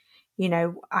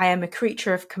 I am a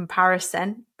creature of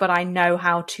comparison, but I know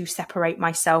how to separate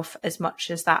myself as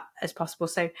much as possible.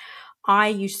 So I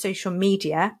use social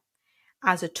media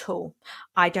as a tool.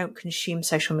 I don't consume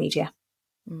social media.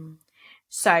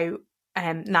 So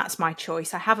that's my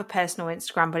choice. I have a personal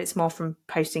Instagram, but it's more from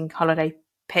posting holiday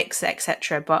pics,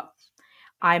 etc. But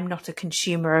I'm not a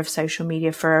consumer of social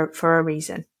media for a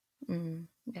reason.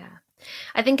 Yeah.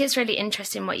 I think it's really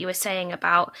interesting what you were saying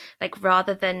about, like,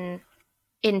 rather than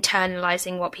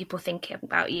internalizing what people think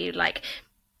about you, like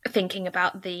thinking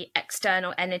about the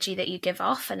external energy that you give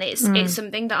off. And it's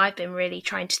something that I've been really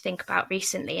trying to think about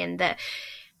recently, and that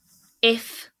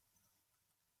if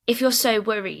you're so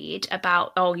worried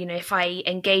about, if I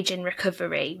engage in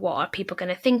recovery, what are people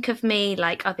going to think of me?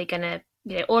 Like, are they going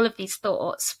to, all of these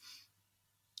thoughts.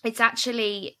 It's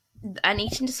actually, an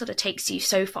eating disorder takes you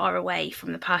so far away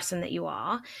from the person that you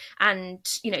are. And,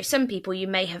 some people you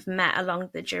may have met along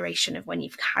the duration of when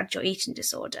you've had your eating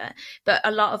disorder, but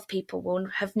a lot of people will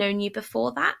have known you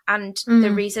before that. And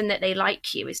the reason that they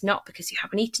like you is not because you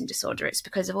have an eating disorder, it's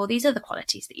because of all these other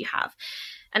qualities that you have.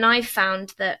 And I've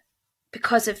found that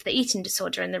because of the eating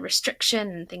disorder and the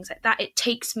restriction and things like that, it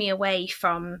takes me away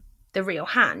from the real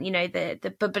Han,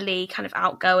 the bubbly, kind of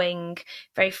outgoing,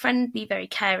 very friendly, very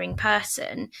caring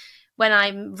person. When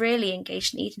I'm really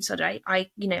engaged in eating disorder, I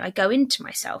go into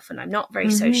myself, and I'm not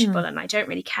very sociable, and I don't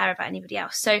really care about anybody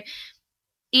else. So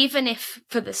even if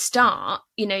for the start,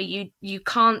 you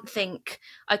can't think,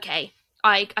 okay,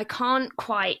 I can't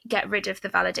quite get rid of the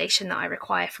validation that I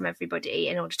require from everybody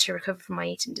in order to recover from my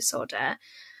eating disorder,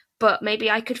 but maybe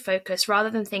I could focus,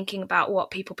 rather than thinking about what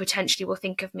people potentially will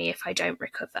think of me if I don't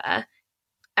recover,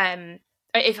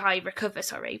 if I recover,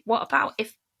 sorry, what about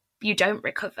if you don't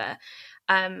recover?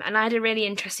 And I had a really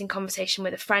interesting conversation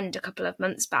with a friend a couple of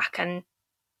months back, and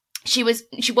she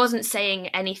wasn't saying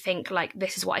anything like,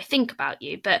 this is what I think about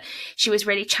you, but she was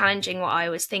really challenging what I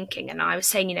was thinking. And I was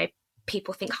saying,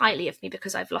 people think highly of me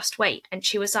because I've lost weight. And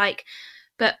she was like,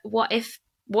 but what if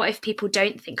people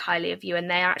don't think highly of you, and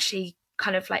they actually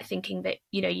kind of like thinking that,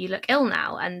 you look ill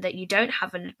now and that you don't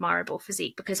have an admirable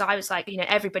physique? Because I was like,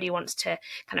 everybody wants to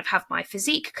kind of have my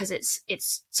physique because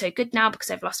it's so good now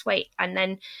because I've lost weight. And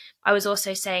then I was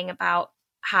also saying about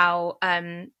how,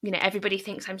 everybody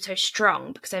thinks I'm so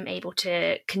strong because I'm able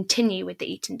to continue with the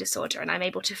eating disorder and I'm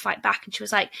able to fight back. And she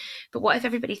was like, but what if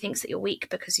everybody thinks that you're weak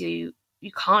because you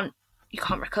can't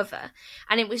recover?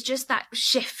 And it was just that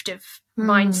shift of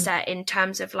mindset in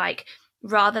terms of, like,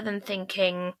 rather than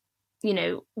thinking,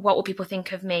 what will people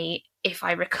think of me, if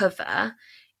I recover.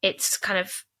 It's kind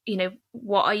of, you know,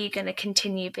 what are you going to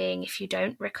continue being if you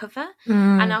don't recover?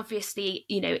 And obviously,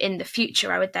 you know, in the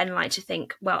future, I would then like to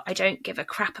think, well, I don't give a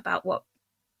crap about what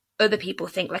other people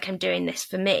think, like I'm doing this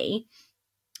for me.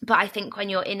 But I think when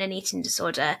you're in an eating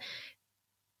disorder,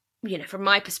 you know, from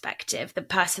my perspective, the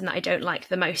person that I don't like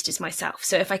the most is myself.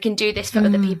 So if I can do this for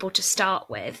other people to start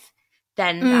with,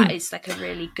 then that is like a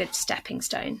really good stepping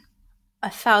stone.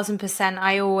 1,000%.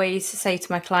 I always say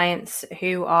to my clients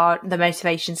who are the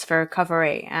motivations for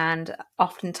recovery, and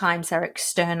oftentimes they're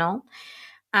external.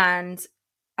 And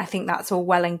I think that's all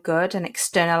well and good, and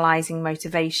externalizing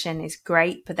motivation is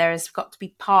great, but there has got to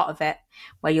be part of it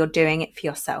where you're doing it for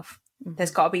yourself.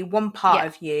 There's got to be one part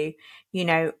of you, you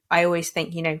know, I always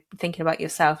think, you know, thinking about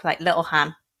yourself, like little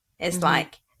Han is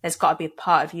like, there's got to be a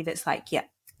part of you that's like, yeah,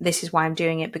 this is why I'm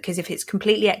doing it. Because if it's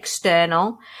completely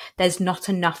external, there's not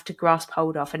enough to grasp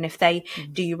hold of. And if they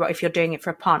do you, if you're doing it for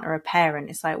a partner or a parent,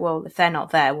 it's like, well, if they're not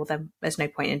there, well, then there's no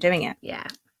point in doing it. Yeah.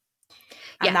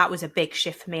 And that was a big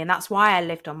shift for me. And that's why I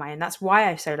lived on my own. That's why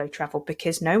I solo traveled,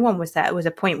 because no one was there. It was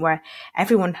a point where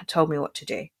everyone had told me what to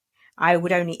do. I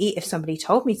would only eat if somebody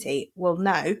told me to eat. Well,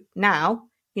 no, now,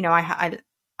 you know, I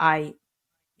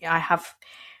have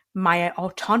my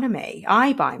autonomy.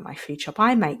 I buy my food shop.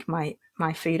 I make my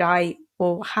food. I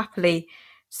will happily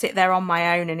sit there on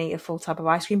my own and eat a full tub of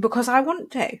ice cream because I want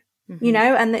to, you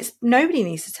know, and it's, nobody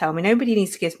needs to tell me, nobody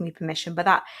needs to give me permission, but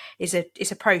that is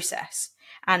it's a process.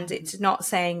 And it's not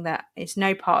saying that, it's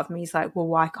no part of me is like, well,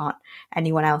 why can't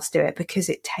anyone else do it? Because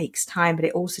it takes time, but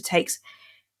it also takes,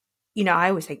 you know, I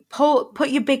always think, put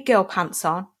your big girl pants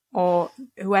on, or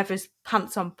whoever's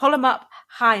pants on, pull them up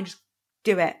high and just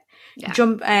do it. Yeah.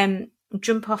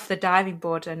 Jump off the diving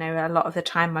board. I know a lot of the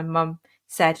time my mum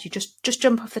said, you just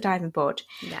jump off the diving board.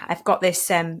 Yeah. I've got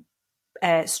this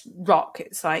rock.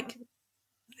 It's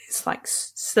like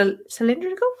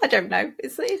cylindrical. I don't know.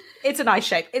 It's an ice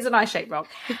shape. It's an ice shaped rock,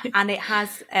 and it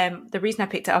has. The reason I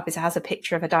picked it up is it has a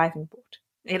picture of a diving board.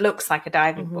 It looks like a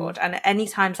diving board. And any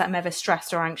times that I'm ever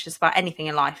stressed or anxious about anything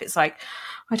in life, it's like,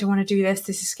 I don't want to do this.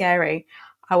 This is scary.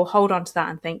 I will hold on to that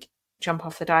and think, jump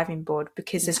off the diving board,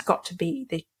 because there's got to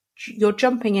be you're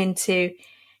jumping into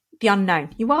the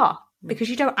unknown. You are, because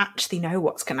you don't actually know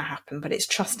what's going to happen, but it's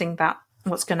trusting that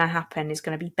what's going to happen is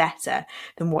going to be better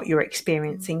than what you're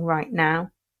experiencing right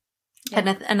now.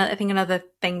 Yeah. And I think another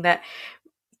thing that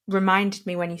reminded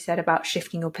me when you said about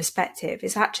shifting your perspective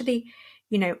is actually,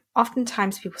 you know,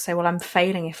 oftentimes people say, well, I'm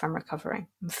failing if I'm recovering.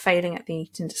 I'm failing at the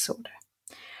eating disorder.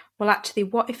 Well, actually,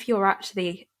 what if you're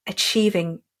actually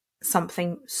achieving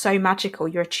something so magical?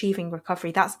 You're achieving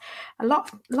recovery. That's a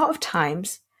lot of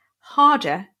times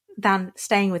harder than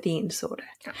staying with the eating disorder.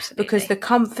 Absolutely. Because the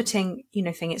comforting, you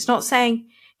know, thing, it's not saying,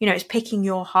 you know, it's picking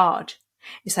your hard.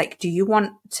 It's like, do you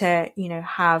want to, you know,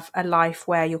 have a life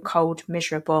where you're cold,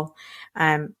 miserable,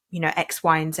 you know, X,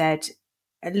 Y, and Z,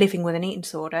 living with an eating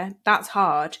disorder? That's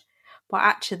hard. But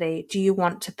actually, do you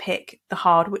want to pick the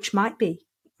hard, which might be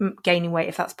gaining weight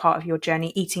if that's part of your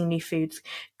journey, eating new foods,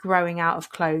 growing out of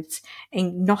clothes,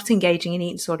 and not engaging in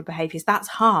eating disorder behaviours? That's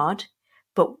hard,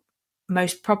 but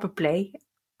most probably,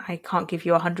 I can't give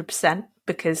you 100%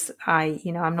 because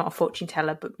I'm not a fortune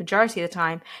teller, but majority of the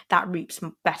time that reaps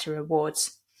better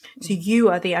rewards. So you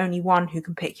are the only one who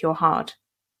can pick your hard.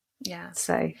 Yeah.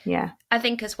 So, yeah. I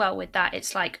think as well with that,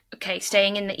 it's like, okay,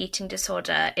 staying in the eating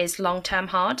disorder is long-term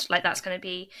hard. Like that's going to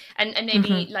be, and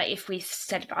maybe like if we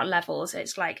said about levels,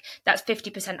 it's like that's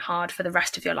 50% hard for the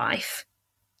rest of your life.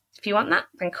 If you want that,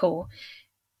 then cool.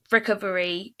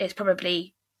 Recovery is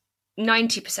probably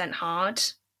 90% hard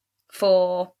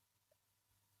for,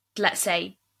 let's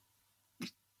say,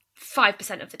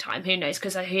 5% of the time. Who knows?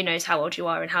 Because who knows how old you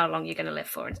are and how long you're going to live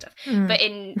for and stuff. But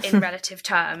in relative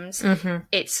terms,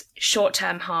 it's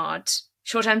short-term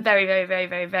very, very, very,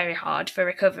 very, very hard for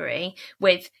recovery,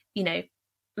 with, you know,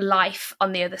 life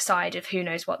on the other side of who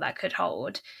knows what that could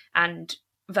hold, and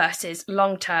versus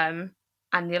long-term,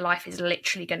 and your life is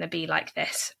literally going to be like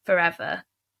this forever.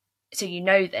 So you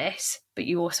know this, but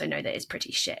you also know that it's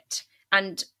pretty shit.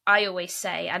 And I always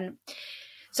say, and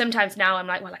sometimes now I'm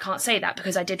like, well, I can't say that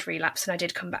because I did relapse and I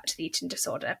did come back to the eating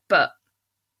disorder. But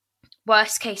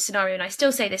worst case scenario, and I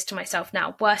still say this to myself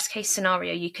now, worst case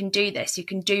scenario, you can do this, you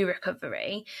can do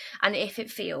recovery. And if it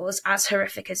feels as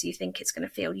horrific as you think it's going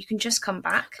to feel, you can just come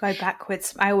back. Go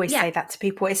backwards. I always say that to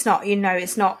people. It's not,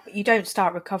 you don't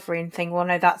start recovery and think, well,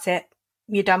 no, that's it.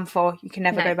 You're done for. You can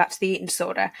never go back to the eating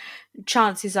disorder.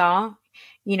 Chances are,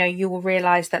 you will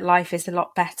realise that life is a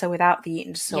lot better without the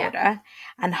eating disorder,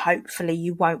 and hopefully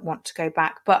you won't want to go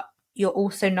back. But you're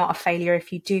also not a failure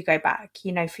if you do go back.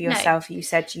 For yourself, you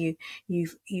said you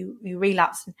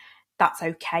relapsed. that's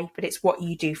okay. But it's what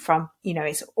you do from,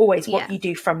 it's always what you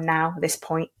do from now, this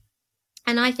point.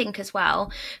 And I think as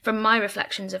well, from my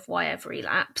reflections of why I've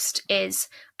relapsed, is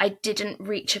I didn't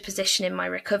reach a position in my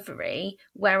recovery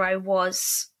where I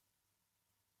was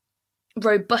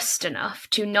robust enough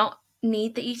to not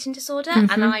need the eating disorder.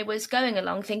 And I was going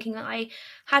along thinking that I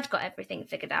had got everything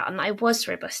figured out and I was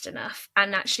robust enough.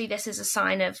 And actually this is a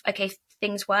sign of, okay,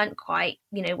 things weren't quite,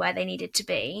 where they needed to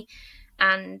be.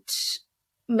 And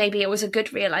maybe it was a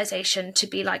good realization to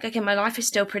be like, okay, my life is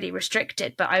still pretty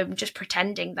restricted, but I'm just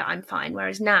pretending that I'm fine.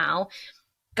 Whereas now,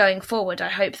 going forward, I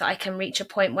hope that I can reach a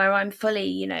point where I'm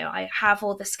fully, I have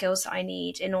all the skills that I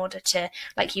need in order to,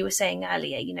 like you were saying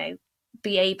earlier,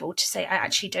 be able to say, I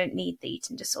actually don't need the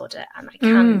eating disorder and I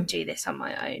can do this on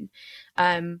my own.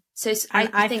 So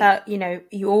I think, felt,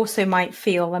 you also might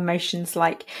feel emotions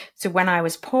like, so when I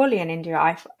was poorly in India,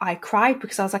 I cried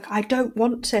because I was like, I didn't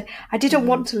want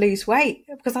to lose weight,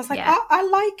 because I was like, I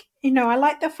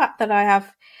like the fact that I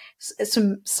have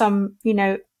some,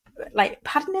 like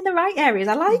padding in the right areas.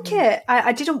 I like it.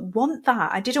 I didn't want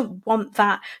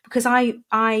that because I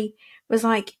was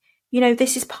like,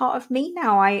 this is part of me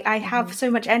now. I have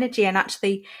so much energy, and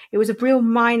actually it was a real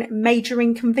major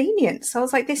inconvenience. So I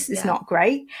was like, this is not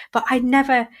great. But I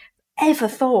never, ever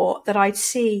thought that I'd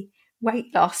see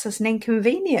weight loss as an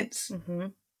inconvenience.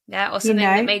 Yeah, or something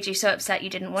that made you so upset you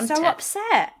didn't want it. So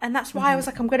upset. And that's why I was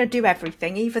like, I'm going to do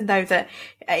everything, even though that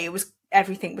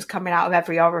everything was coming out of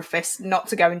every orifice. Not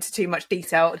to go into too much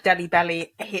detail, Delhi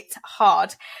belly hit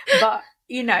hard. But,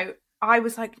 I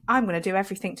was like, I'm going to do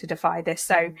everything to defy this.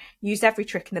 So used every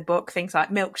trick in the book, things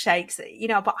like milkshakes,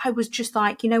 but I was just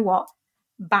like, you know what?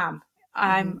 Bam.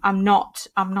 I'm not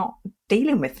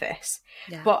dealing with this.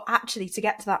 Yeah. But actually to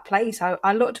get to that place,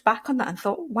 I looked back on that and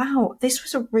thought, wow, this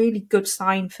was a really good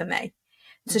sign for me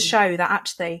to show that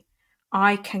actually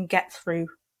I can get through,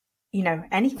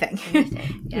 anything.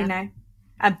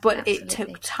 But absolutely.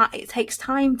 It takes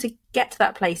time to get to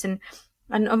that place. And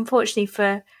unfortunately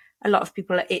for a lot of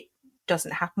people, it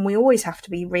doesn't happen. We always have to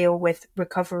be real with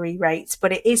recovery rates,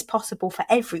 but it is possible for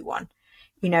everyone.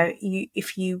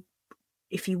 If you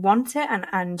want it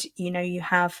and you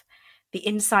have the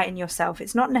insight in yourself,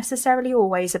 it's not necessarily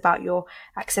always about your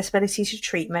accessibility to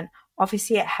treatment.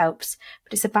 Obviously it helps,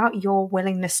 but it's about your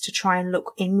willingness to try and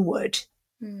look inward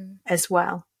as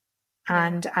well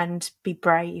and be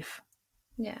brave.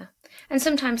 Yeah. And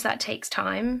sometimes that takes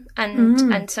time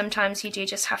and sometimes you do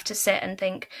just have to sit and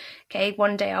think, okay,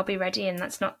 one day I'll be ready, and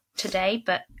that's not today,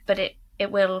 but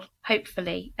it will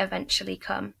hopefully eventually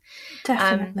come.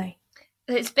 Definitely.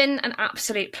 It's been an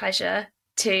absolute pleasure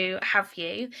to have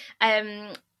you.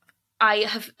 I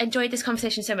have enjoyed this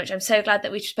conversation so much. I'm so glad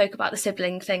that we spoke about the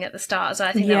sibling thing at the start as well.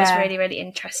 I think that was really, really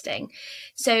interesting.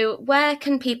 So where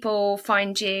can people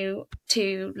find you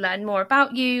to learn more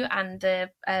about you and the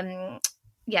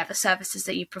services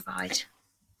that you provide?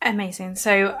 Amazing.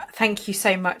 So thank you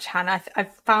so much, Hannah.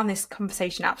 I've found this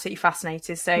conversation absolutely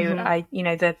fascinating. So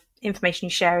the information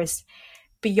you share is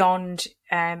beyond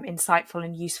insightful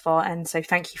and useful, and so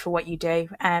thank you for what you do.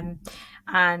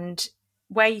 And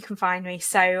where you can find me,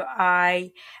 so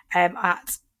I am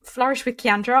at Flourish with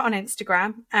Ciandra on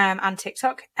Instagram and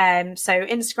TikTok. So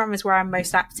Instagram is where I'm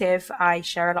most active. I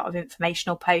share a lot of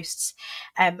informational posts,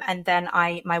 and then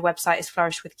my website is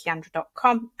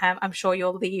flourishwithciandra.com. I'm sure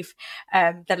you'll leave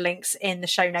the links in the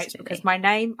show notes. Absolutely. Because my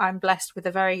name, I'm blessed with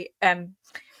a very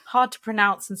hard to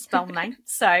pronounce and spell name,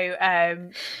 so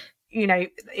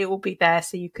it will be there,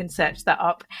 so you can search that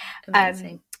up.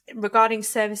 Amazing. Regarding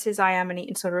services, I am an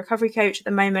eating disorder recovery coach at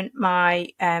the moment. I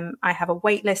have a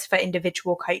wait list for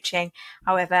individual coaching.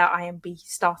 However, I am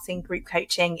starting group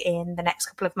coaching in the next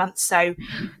couple of months. So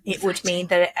it would mean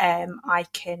that I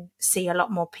can see a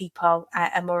lot more people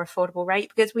at a more affordable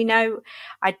rate, because we know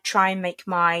I try and make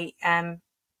my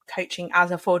coaching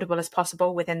as affordable as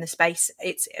possible within the space.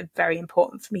 It's very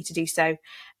important for me to do so.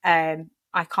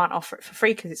 I can't offer it for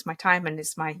free because it's my time and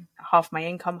it's half my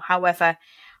income. However,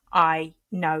 I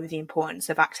know the importance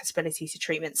of accessibility to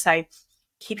treatment. So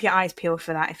keep your eyes peeled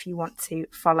for that if you want to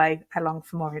follow along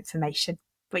for more information.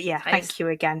 But thank you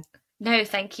again. No,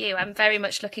 thank you. I'm very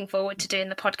much looking forward to doing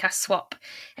the podcast swap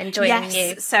and joining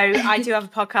you. So I do have a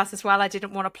podcast as well. I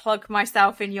didn't want to plug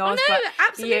myself in yours. Oh, no, but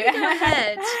absolutely go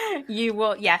ahead. You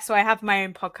will, so I have my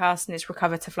own podcast and it's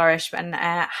Recover to Flourish, and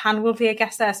Han will be a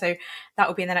guest there. So that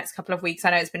will be in the next couple of weeks.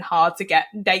 I know it's been hard to get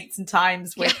dates and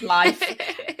times with life,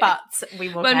 but we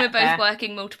will when we're both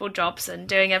working multiple jobs and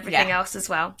doing everything else as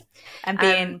well. And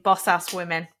being boss-ass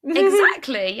women.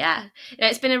 Exactly, yeah.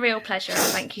 It's been a real pleasure.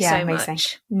 Thank you so amazing.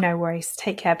 much. No worries.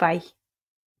 Take care. Bye.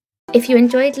 If you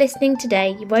enjoyed listening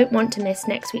today, you won't want to miss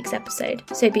next week's episode,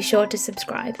 so be sure to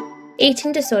subscribe.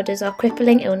 Eating disorders are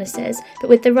crippling illnesses, but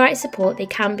with the right support they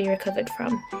can be recovered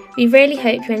from. We really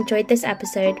hope you enjoyed this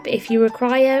episode, but if you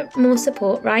require more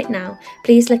support right now,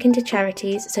 please look into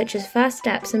charities such as First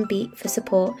Steps and Beat for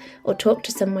support, or talk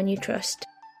to someone you trust.